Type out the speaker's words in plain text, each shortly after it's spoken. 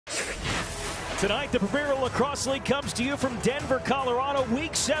Tonight, the Premier Lacrosse League comes to you from Denver, Colorado.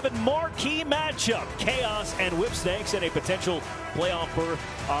 Week 7 marquee matchup. Chaos and Whipsnakes and a potential playoff berth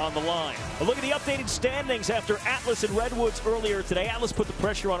on the line. A look at the updated standings after Atlas and Redwoods earlier today. Atlas put the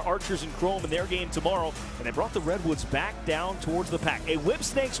pressure on Archers and Chrome in their game tomorrow, and they brought the Redwoods back down towards the pack. A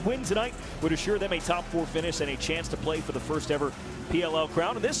Whipsnakes win tonight would assure them a top 4 finish and a chance to play for the first ever PLL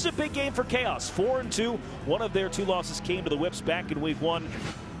crown. And this is a big game for Chaos. 4-2. One of their 2 losses came to the Whips back in week 1.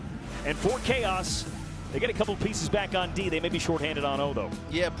 And for Chaos, they get a couple pieces back on D. They may be shorthanded on O, though.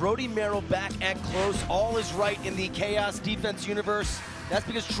 Yeah, Brody Merrill back at close. All is right in the Chaos defense universe. That's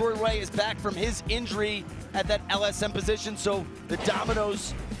because Troy Ray is back from his injury at that LSM position, so the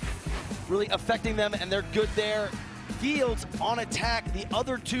dominoes really affecting them, and they're good there. Fields on attack. The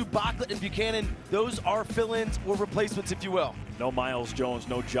other 2, Bachlet and Buchanan, those are fill-ins or replacements, if you will. No Miles Jones,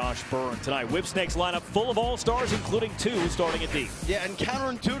 no Josh Byrne tonight. Whipsnakes lineup full of all-stars, including 2 starting at D. Yeah, and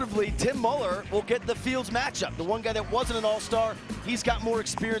counterintuitively, Tim Muller will get the Fields matchup. The one guy that wasn't an all-star, he's got more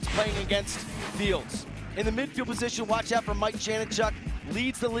experience playing against Fields. In the midfield position, watch out for Mike Janachuk.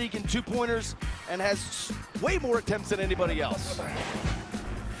 Leads the league in 2-pointers and has way more attempts than anybody else.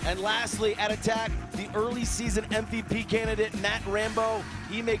 And lastly, at attack, the early season MVP candidate, Matt Rambo.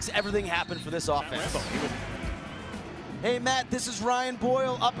 He makes everything happen for this offense. Hey, Matt, this is Ryan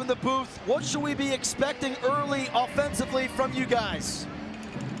Boyle up in the booth. What should we be expecting early offensively from you guys?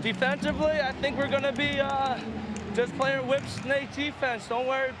 Defensively, I think we're going to be just playing Whipsnake defense. Don't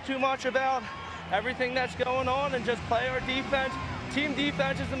worry too much about everything that's going on and just play our defense. Team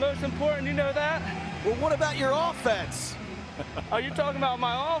defense is the most important, you know that? Well, what about your offense? Oh, you're talking about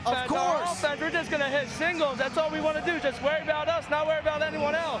my offense? Of course. Our offense, we're just going to hit singles. That's all we want to do. Just worry about us, not worry about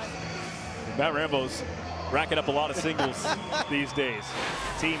anyone else. Matt Rambo's racking up a lot of singles these days.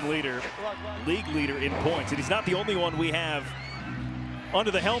 Team leader, league leader in points. And he's not the only one we have under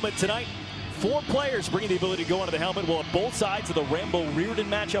the helmet tonight. 4 players bringing the ability to go under the helmet. We'll have both sides of the Rambo-Reardon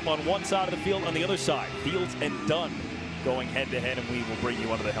matchup on one side of the field. On the other side, Fields and Dunn going head-to-head, and we will bring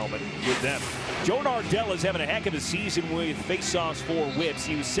you under the helmet with them. Joe Nardella is having a heck of a season with face-offs for Whips.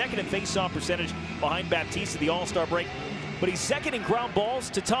 He was second in face-off percentage behind Baptiste at the All-Star break, but he's second in ground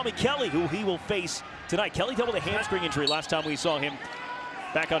balls to Tommy Kelly, who he will face tonight. Kelly dealt with a hamstring injury last time we saw him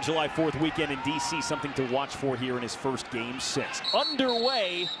back on July 4th weekend in D.C., something to watch for here in his first game since.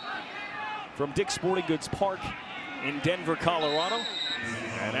 Underway from Dick's Sporting Goods Park in Denver, Colorado.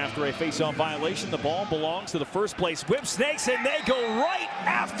 And after a face-off violation, the ball belongs to the first place Whipsnakes, and they go right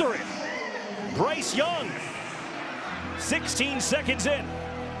after it. Bryce Young, 16 seconds in.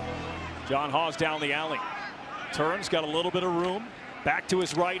 John Hawes down the alley. Turns, got a little bit of room. Back to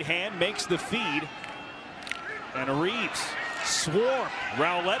his right hand, makes the feed. And Reeves, swarm.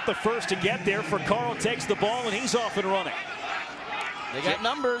 Rowlett the first to get there for Carl, takes the ball, and he's off and running. They got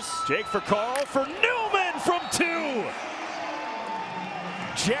numbers. Jake for Carl, for Newman from 2.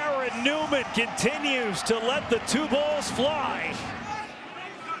 Jared Newman continues to let the 2 balls fly.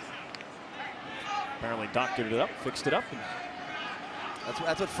 Apparently doctored it up, fixed it up.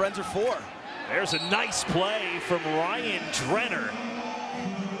 That's what friends are for. There's a nice play from Ryan Drenner.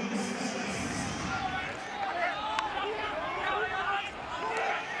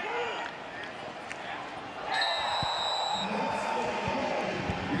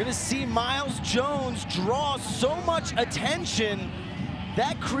 You're going to see Miles Jones draw so much attention.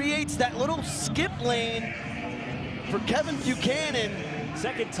 That creates that little skip lane for Kevin Buchanan.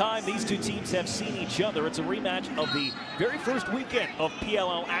 Second time these 2 teams have seen each other. It's a rematch of the very first weekend of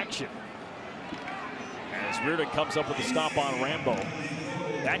PLL action. As Reardon comes up with a stop on Rambo.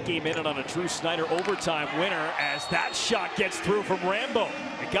 That game ended on a Drew Snyder overtime winner as that shot gets through from Rambo.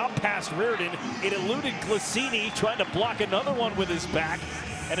 It got past Reardon. It eluded Glacini, trying to block another one with his back,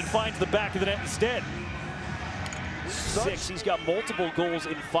 and it finds the back of the net instead. 6. He's got multiple goals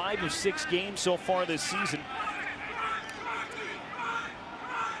in 5 of 6 games so far this season.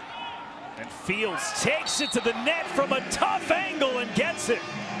 And Fields takes it to the net from a tough angle and gets it.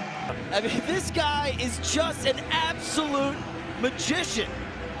 I mean, this guy is just an absolute magician.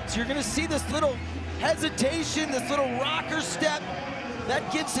 So you're going to see this little hesitation, this little rocker step. That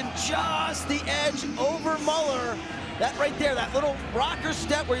gives him just the edge over Muller. That right there, that little rocker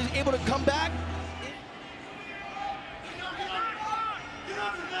step where he's able to come back.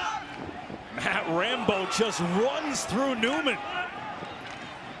 Matt Rambo just runs through Newman.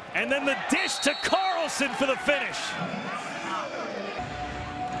 And then the dish to Carlson for the finish.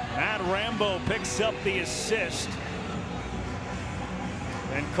 Matt Rambo picks up the assist.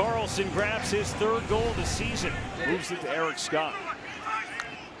 And Carlson grabs his 3rd goal of the season. Moves it to Eric Scott.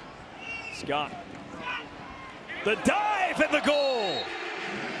 Scott. The dive and the goal.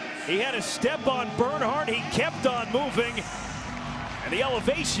 He had a step on Bernhardt. He kept on moving. And the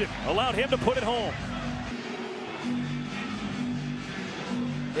elevation allowed him to put it home.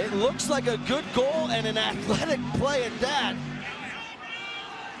 It looks like a good goal and an athletic play at that.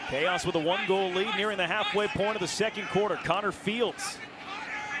 Chaos with a 1-goal lead nearing the halfway point of the second quarter. Connor Fields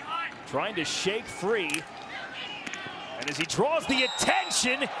trying to shake free. And as he draws the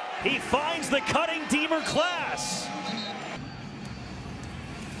attention, he finds the cutting Deemer Class.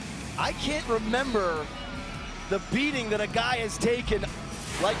 I can't remember the beating that a guy has taken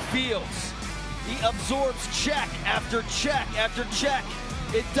like Fields. He absorbs check after check after check.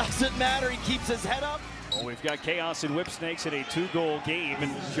 It doesn't matter, he keeps his head up. Well, we've got Chaos and Whipsnakes in a 2-goal game,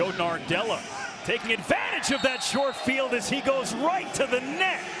 and Joe Nardella taking advantage of that short field as he goes right to the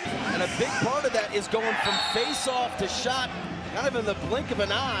net. And a big part of that is going from face-off to shot, kind of in the blink of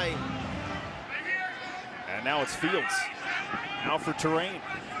an eye. And now it's Fields. Now for Terrain.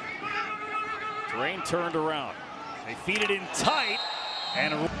 Terrain turned around. They feed it in tight,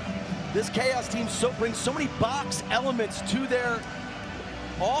 and this Chaos team brings so many box elements to their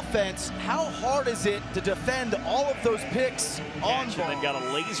offense. How hard is it to defend all of those picks on ball? And then got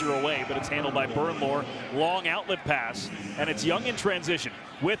a laser away, but it's handled by Bernlohr. Long outlet pass, and it's Young in transition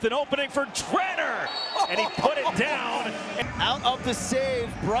with an opening for Trenner, and he put it down. Out of the save,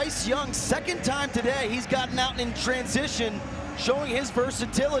 Bryce Young, second time today he's gotten out in transition, showing his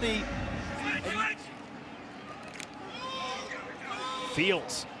versatility.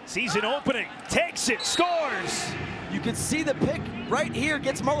 Fields sees an opening, takes it, scores! You can see the pick right here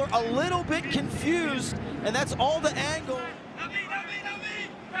gets Muller a little bit confused, and that's all the angle.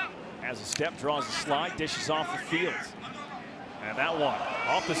 Has a step, draws a slide, dishes off the Fields. And that one,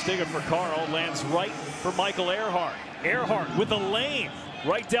 off the stick for Carl, lands right for Michael Earhart. Earhart with a lane,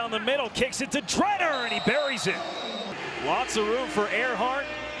 right down the middle, kicks it to Trenner, and he buries it. Lots of room for Earhart.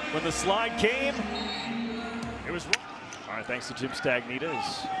 When the slide came, it was wrong. All right, thanks to Jim Stagnita.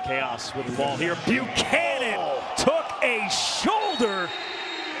 Chaos with the ball here. Buchanan took a shoulder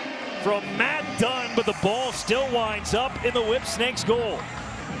from Matt Dunn, but the ball still winds up in the Whipsnakes goal.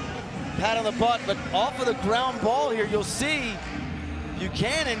 Pat on the butt, but off of the ground ball here, you'll see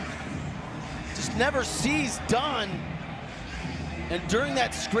Buchanan just never sees Dunn. And during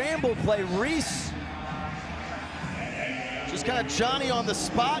that scramble play, Reese just kind of Johnny on the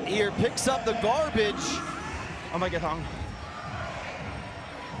spot here, picks up the garbage. I might get hung.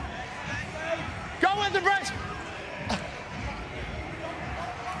 Go with the Bryce!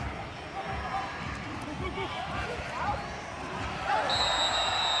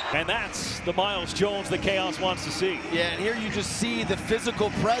 And that's the Miles Jones that Chaos wants to see. Yeah, and here you just see the physical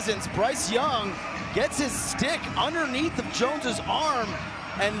presence. Bryce Young gets his stick underneath of Jones's arm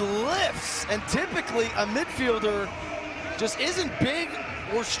and lifts. And typically a midfielder just isn't big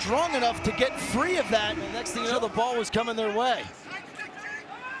or strong enough to get free of that. And next thing you know, the ball was coming their way.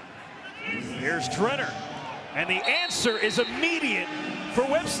 Here's Trenner, and the answer is immediate for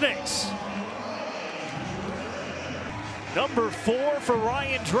Whipsnakes. Number 4 for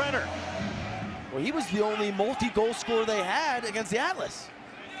Ryan Trenner. Well, he was the only multi-goal scorer they had against the Atlas.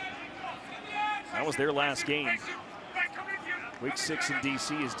 That was their last game. Week 6 in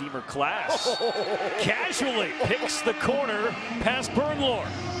DC is Deemer Class. Casually picks the corner past Bernlohr.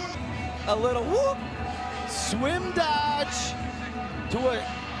 A little whoop, swim dodge to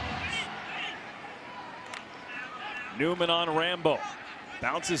a... Newman on Rambo.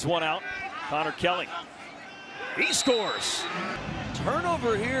 Bounces one out. Connor Kelly. He scores.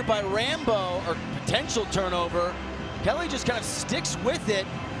 Turnover here by Rambo, or potential turnover. Kelly just kind of sticks with it.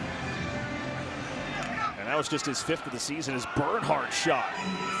 And that was just his 5th of the season. His Bernhardt shot.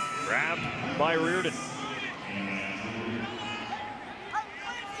 Grabbed by Reardon.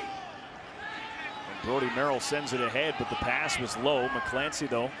 And Brody Merrill sends it ahead, but the pass was low. McClancy,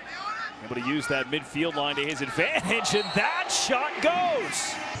 though, able to use that midfield line to his advantage, and that shot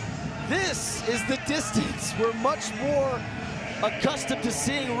goes. This is the distance we're much more accustomed to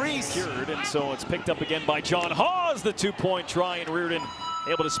seeing Reese. And so it's picked up again by John Hawes, the 2-point try, and Reardon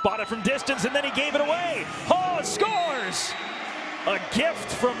able to spot it from distance, and then he gave it away. Hawes scores! A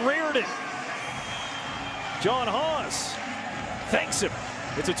gift from Reardon. John Hawes thanks him.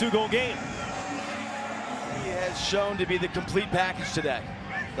 It's a 2-goal game. He has shown to be the complete package today.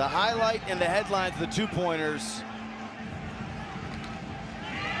 The highlight and the headlines, the 2-pointers.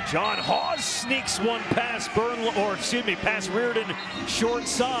 John Hawes sneaks one past past Reardon, short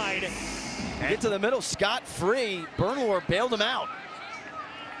side. And get to the middle scot-free. Bernlohr bailed him out.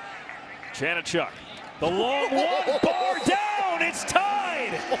 Janachuk, the long one, bar down, it's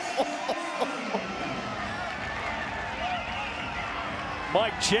tied.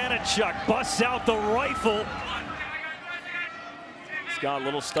 Mike Janachuk busts out the rifle. He's got a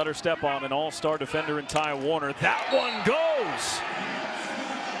little stutter step on an all-star defender in Ty Warner. That one goes.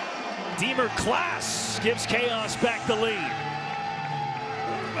 Deemer Class gives Chaos back the lead.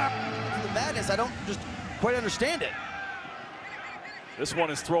 The madness, I don't just quite understand it. This one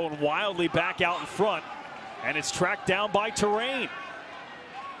is thrown wildly back out in front, and it's tracked down by Terrain.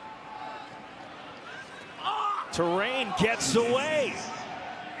 Terrain gets away.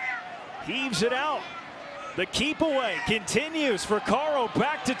 Heaves it out. The keep away continues for Caro,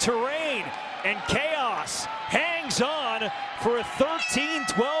 back to Terrain, and Chaos hangs on for a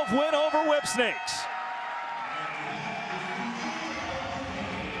 13-12 win over Whipsnakes.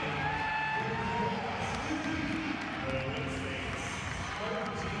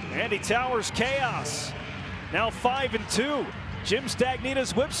 Andy Towers, Chaos, now 5-2. Jim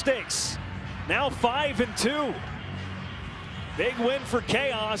Stagnita's Whipsnakes, now 5-2. Big win for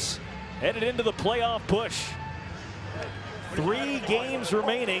Chaos, headed into the playoff push. 3 games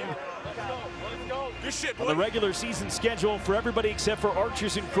remaining on the regular season schedule for everybody except for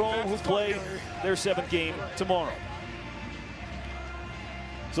Archers and Chrome, who play their 7th game tomorrow.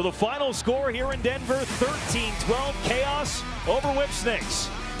 So the final score here in Denver, 13-12, Chaos over Whipsnakes.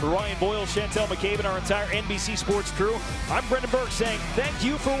 For Ryan Boyle, Chantel McCabe, and our entire NBC Sports crew, I'm Brendan Burke saying thank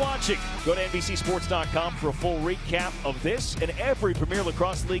you for watching. Go to NBCSports.com for a full recap of this and every Premier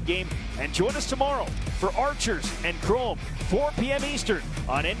Lacrosse League game. And join us tomorrow for Archers and Chrome, 4 p.m. Eastern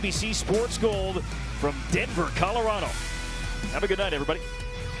on NBC Sports Gold from Denver, Colorado. Have a good night, everybody.